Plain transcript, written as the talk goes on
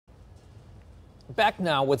Back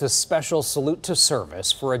now with a special salute to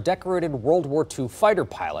service for a decorated World War II fighter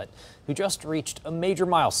pilot who just reached a major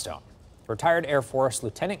milestone. Retired Air Force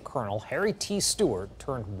Lieutenant Colonel Harry T. Stewart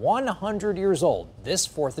turned 100 years old this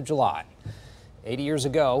 4th of July. 80 years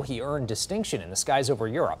ago, he earned distinction in the skies over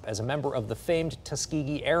Europe as a member of the famed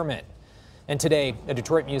Tuskegee Airmen. And today, a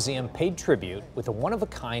Detroit museum paid tribute with a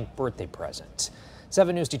one-of-a-kind birthday present.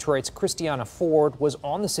 7 News Detroit's Christiana Ford was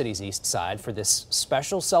on the city's east side for this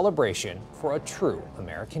special celebration for a true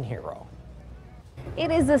American hero. It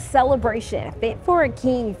is a celebration fit for a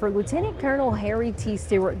king for Lieutenant Colonel Harry T.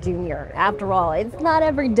 Stewart Jr. After all, it's not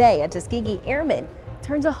every day a Tuskegee Airman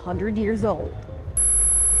turns 100 years old.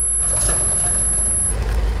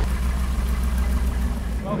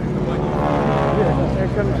 Here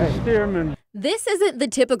comes the Stearman. This isn't the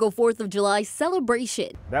typical 4th of July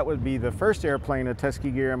celebration. That would be the first airplane a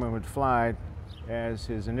Tuskegee Airman would fly as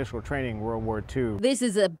his initial training in World War II. This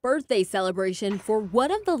is a birthday celebration for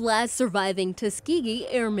one of the last surviving Tuskegee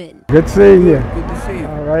Airmen. Good seeing you. Good to see you.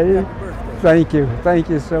 All righty. Thank you. Thank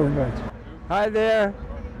you so much. Hi there.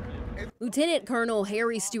 Lieutenant Colonel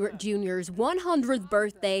Harry Stewart Jr.'s 100th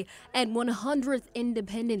birthday and 100th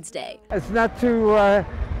Independence Day. It's not too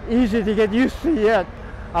easy to get used to yet.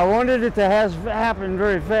 I wanted it to happen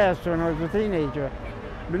very fast when I was a teenager,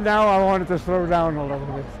 but now I want it to slow down a little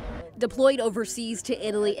bit. Deployed overseas to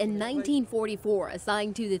Italy in 1944,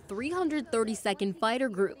 assigned to the 332nd Fighter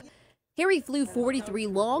Group, Harry flew 43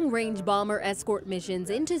 long-range bomber escort missions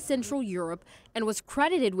into Central Europe and was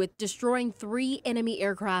credited with destroying 3 enemy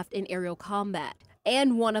aircraft in aerial combat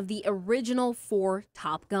and one of the original 4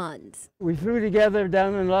 Top Guns. We flew together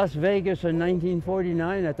down in Las Vegas in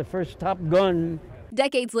 1949 at the first Top Gun.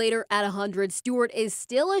 Decades later, at 100, Stewart is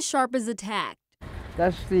still as sharp as a tack.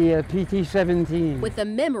 That's the PT-17. With a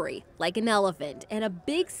memory like an elephant and a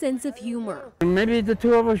big sense of humor. Maybe the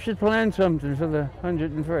two of us should plan something for the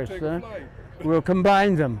 101st, huh? We'll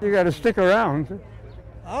combine them. You got to stick around.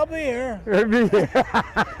 I'll be here.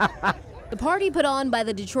 The party put on by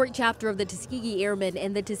the Detroit chapter of the Tuskegee Airmen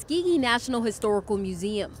and the Tuskegee National Historical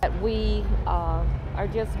Museum. We are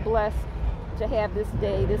just blessed to have this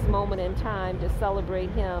day, this moment in time to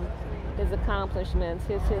celebrate him, his accomplishments,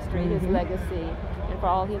 his history, his legacy, and for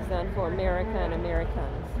all he's done for America and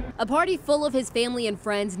Americans. A party full of his family and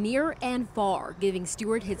friends near and far, giving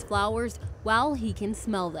Stewart his flowers while he can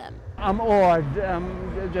smell them. I'm awed.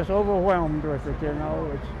 I'm just overwhelmed with it, you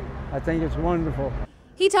know. I think it's wonderful.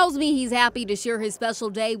 He tells me he's happy to share his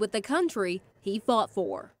special day with the country he fought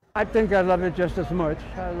for. I think I love it just as much.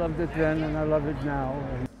 I loved it then and I love it now.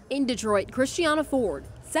 In Detroit, Christiana Ford,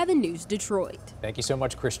 7 News Detroit. Thank you so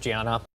much, Christiana.